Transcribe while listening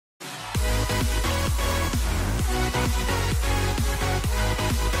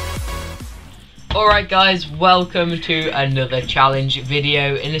Alright guys, welcome to another challenge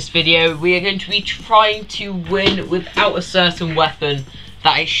video. In this video we are going to be trying to win without a certain weapon,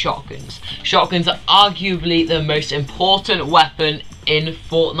 that is shotguns. Shotguns are arguably the most important weapon in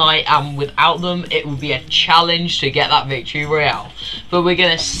Fortnite, and without them it would be a challenge to get that victory royale. But we're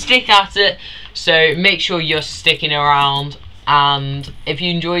going to stick at it, so make sure you're sticking around. And if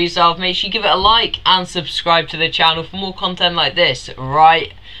you enjoy yourself, make sure you give it a like and subscribe to the channel for more content like this.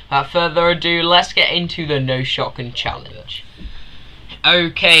 Right, without further ado, let's get into the no shotgun challenge.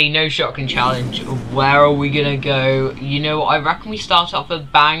 Okay, no shotgun challenge. Where are we gonna go? You know, I reckon we start off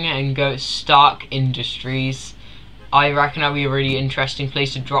with Bang and go Stark Industries. I reckon that'll be a really interesting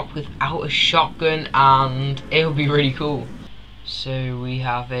place to drop without a shotgun, and it'll be really cool. So we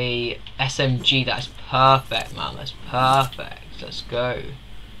have a SMG. That's perfect, man. That's perfect. Let's go.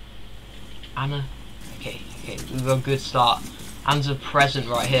 Anna. Okay, we've got a good start. And there's a present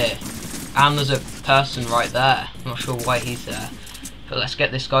right here. And there's a person right there. I'm not sure why he's there. But let's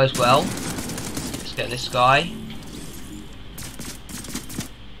get this guy as well. Let's get this guy.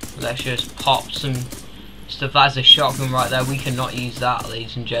 Let's just pop some stuff. That's a shotgun right there. We cannot use that,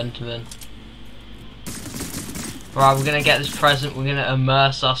 ladies and gentlemen. Right, we're gonna get this present. We're gonna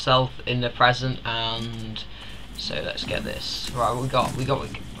immerse ourselves in the present, and so let's get this. Right, we got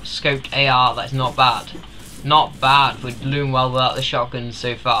scoped AR. That's not bad. Not bad. We're doing well without the shotguns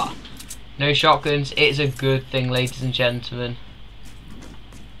so far. No shotguns. It's a good thing, ladies and gentlemen.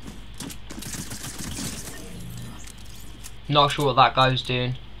 Not sure what that guy was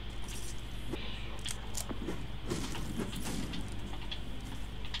doing.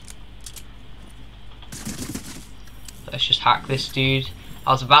 Let's just hack this dude.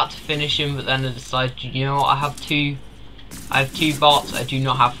 I was about to finish him, but then I decided, you know what, I have two bots, I do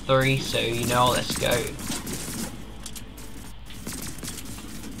not have three, so you know, let's go.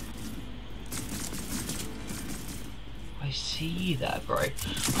 I see you there, bro.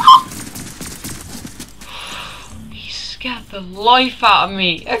 He scared the life out of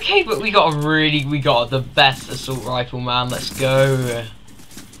me. Okay, but we got the best assault rifle, man. Let's go.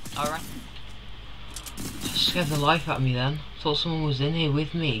 Alright. Scared the life out of me then. Thought someone was in here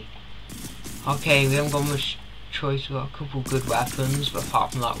with me. Okay, we haven't got much choice. We've got a couple good weapons, but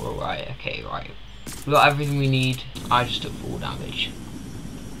apart from that we're alright. Okay, right. We've got everything we need. I just took full damage.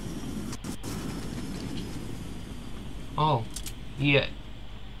 Oh, yeah.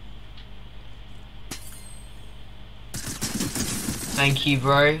 Thank you,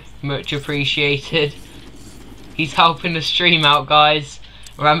 bro. Much appreciated. He's helping the stream out, guys.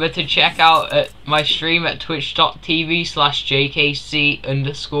 Remember to check out my stream at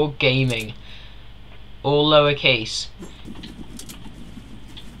twitch.tv/jkc_gaming. All lowercase.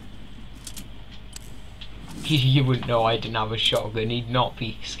 You wouldn't know I didn't have a shotgun. He'd not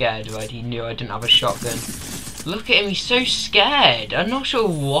be scared if he knew I didn't have a shotgun. Look at him, he's so scared. I'm not sure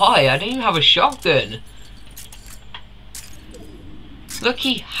why. I don't even have a shotgun. Look,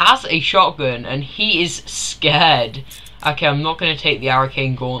 he has a shotgun and he is scared. Okay, I'm not going to take the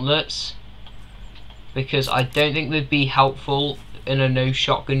Arcane Gauntlets because I don't think they'd be helpful in a no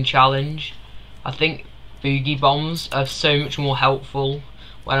shotgun challenge. I think Boogie Bombs are so much more helpful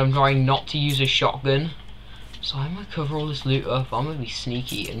when I'm trying not to use a shotgun. So I'm going to cover all this loot up. I'm going to be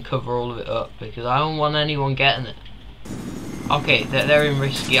sneaky and cover all of it up because I don't want anyone getting it. Okay, they're in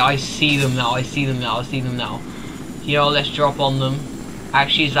risky. I see them now. I see them now. You know, let's drop on them.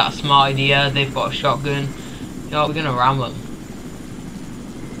 Actually, is that a smart idea? They've got a shotgun. You know, we're gonna ram them.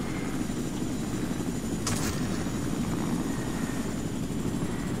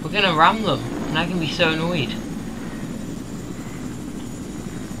 We're gonna ram them, and I can be so annoyed.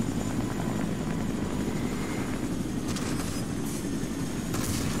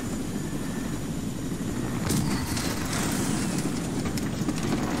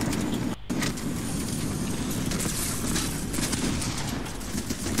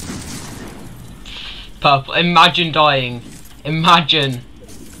 Purple. Imagine dying. Imagine.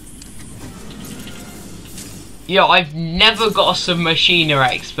 Yo, I've never got a submachiner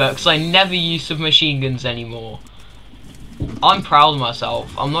expert because I never use submachine guns anymore. I'm proud of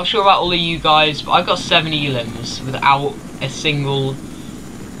myself. I'm not sure about all of you guys, but I've got 7 elims without a single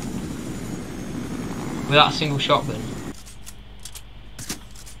shotgun.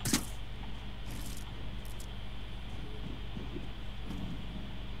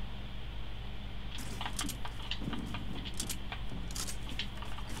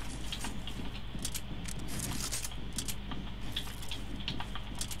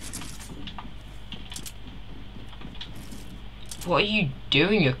 What are you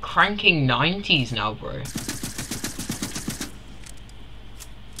doing? You're cranking 90s now, bro.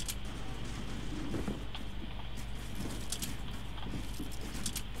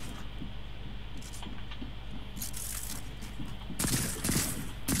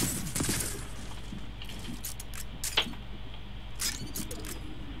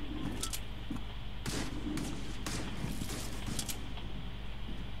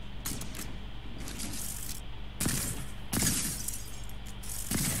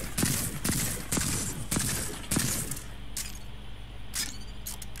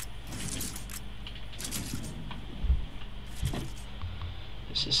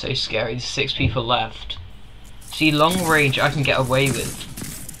 This is so scary. There's 6 people left. See, long range I can get away with.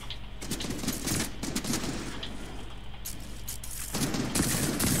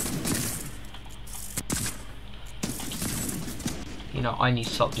 You know, I need to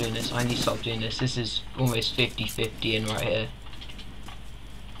stop doing this. I need to stop doing this. This is almost 50-50 in right here.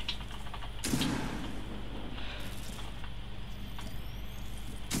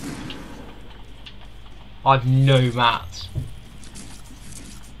 I've no mats.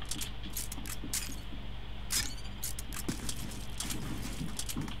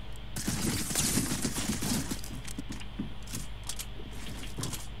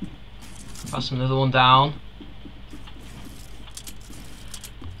 That's another one down.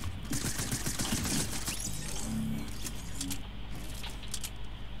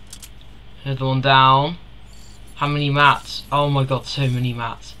 Another one down. How many mats? Oh my god, so many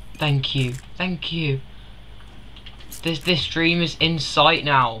mats. Thank you. Thank you. This dream is in sight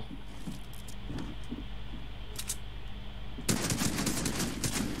now.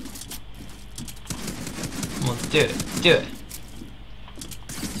 Come on, do it. Do it.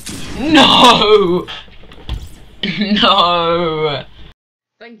 No! No!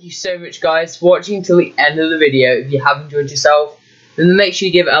 Thank you so much, guys, for watching till the end of the video. If you have enjoyed yourself, then make sure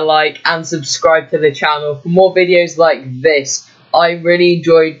you give it a like and subscribe to the channel for more videos like this. I really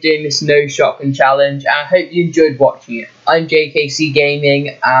enjoyed doing this no shotgun challenge, and I hope you enjoyed watching it. I'm JKC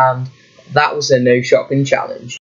Gaming, and that was a no shotgun challenge.